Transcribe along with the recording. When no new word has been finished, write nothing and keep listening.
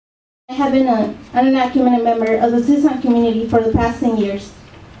I have been an undocumented member of the Tucson community for the past 10 years.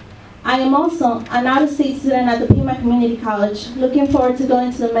 I am also an out-of-state student at the Pima Community College, looking forward to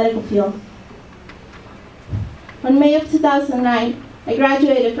going to the medical field. In May of 2009, I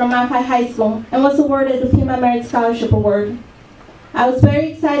graduated from Mount High School and was awarded the Pima Merit Scholarship Award. I was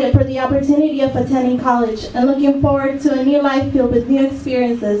very excited for the opportunity of attending college and looking forward to a new life filled with new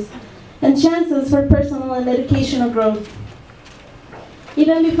experiences and chances for personal and educational growth.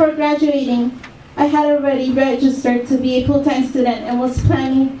 Even before graduating, I had already registered to be a full-time student and was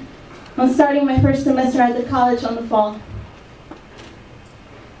planning on starting my first semester at the college on the fall.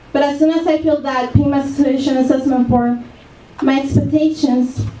 But as soon as I filled that Pima's tuition assessment form, my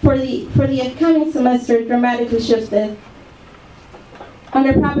expectations for the upcoming semester dramatically shifted.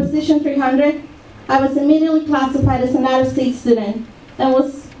 Under Proposition 300, I was immediately classified as an out-of-state student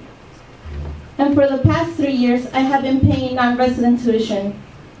and for the past 3 years, I have been paying non-resident tuition.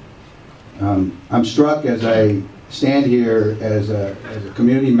 I'm struck as I stand here as a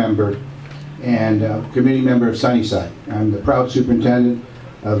community member and a community member of Sunnyside. I'm the proud superintendent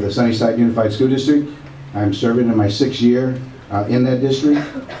of the Sunnyside Unified School District. I'm serving in my 6th year in that district.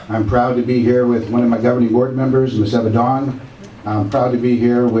 I'm proud to be here with one of my governing board members, Ms. Eva Dawn. I'm proud to be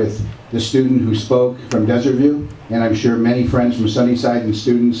here with the student who spoke from Desert View, and I'm sure many friends from Sunnyside and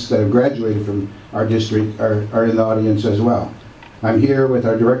students that have graduated from our district are in the audience as well. I'm here with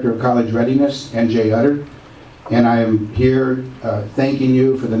our Director of College Readiness, N.J. Utter, and I am here thanking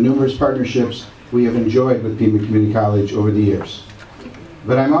you for the numerous partnerships we have enjoyed with Pima Community College over the years.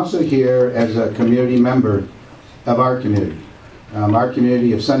 But I'm also here as a community member of our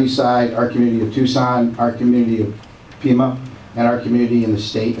community of Sunnyside, our community of Tucson, our community of Pima, and our community in the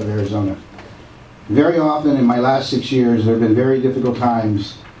state of Arizona. Very often in my last 6 years, there have been very difficult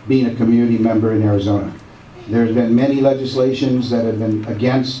times being a community member in Arizona. There's been many legislations that have been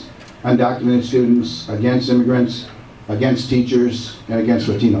against undocumented students, against immigrants, against teachers, and against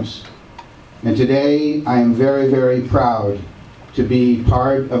Latinos. And today, I am very, very proud to be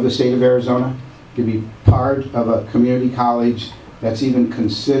part of the state of Arizona, to be part of a community college that's even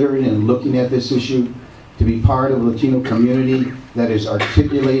considering and looking at this issue, to be part of the Latino community that is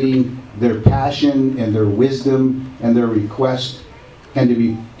articulating their passion and their wisdom and their request, and to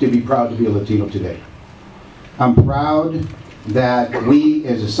be proud to be a Latino today. I'm proud that we,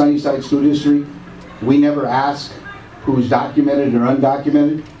 as a Sunnyside School District, we never ask who's documented or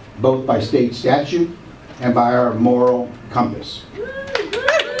undocumented, both by state statute and by our moral compass. We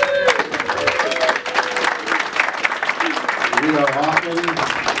are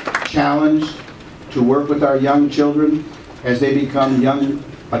often challenged to work with our young children as they become young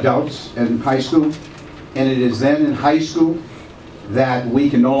adults in high school, and it is then in high school that we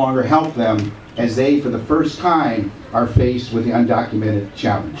can no longer help them as they, for the first time, are faced with the undocumented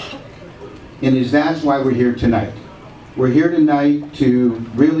challenge. And that's why we're here tonight. We're here tonight to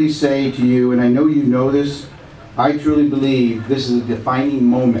really say to you, and I know you know this, I truly believe this is a defining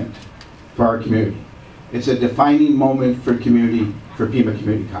moment for our community. It's a defining moment for Pima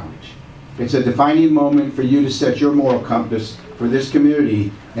Community College. It's a defining moment for you to set your moral compass for this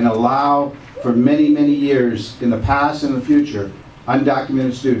community and allow for many, many years in the past and the future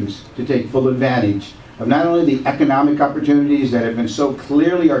undocumented students to take full advantage of not only the economic opportunities that have been so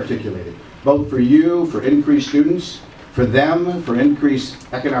clearly articulated, both for you, for increased students, for them, for increased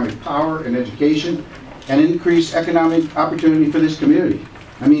economic power and education, and increased economic opportunity for this community.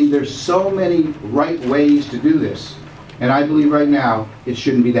 I mean, there's so many right ways to do this, and I believe right now it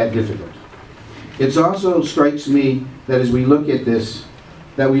shouldn't be that difficult. It also strikes me that as we look at this,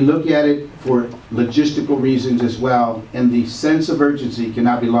 that we look at it for logistical reasons as well, and the sense of urgency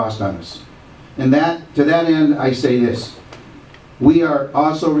cannot be lost on us. And to that end, I say this. We are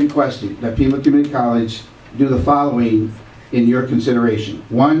also requesting that Pima Community College do the following in your consideration.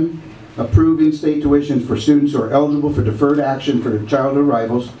 1, approve in-state tuition for students who are eligible for deferred action for childhood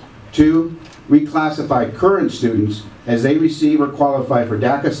arrivals. 2, reclassify current students as they receive or qualify for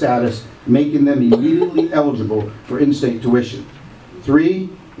DACA status, making them immediately eligible for in-state tuition. 3,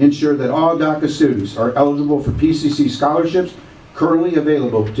 ensure that all DACA students are eligible for PCC scholarships currently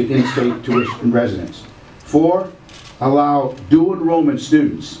available to in-state tuition residents. 4, allow dual enrollment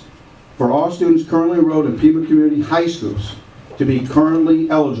students for all students currently enrolled in Pima Community High Schools to be currently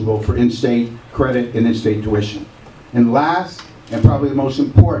eligible for in-state credit and in-state tuition. And last, and probably the most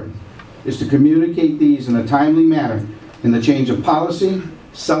important, is to communicate these in a timely manner in the change of policy.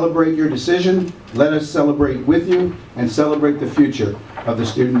 Celebrate your decision. Let us celebrate with you and celebrate the future of the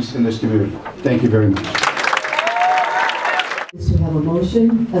students in this community. Thank you very much. To have a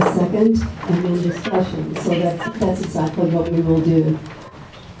motion, a second, and then discussion. So that's exactly what we will do.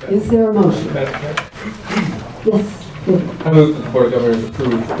 Is there a motion? Madam Chair, Yes. I move that the Board of Governors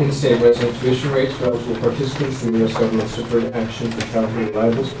approve in-state resident tuition rates for eligible participants in the U.S. government's Deferred Action for Childhood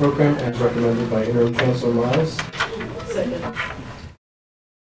Reliables program as recommended by Interim Chancellor Miles. Second.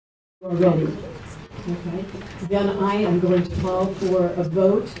 We're ready. Okay. Then I am going to call for a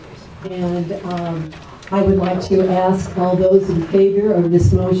vote, and I would like to ask all those in favor of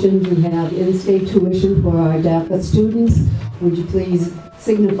this motion to have in-state tuition for our DACA students. Would you please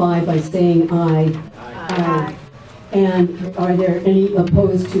signify by saying aye? Aye. And are there any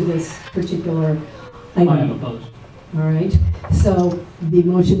opposed to this particular item? I am opposed. All right. So the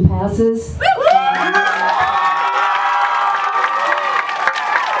motion passes.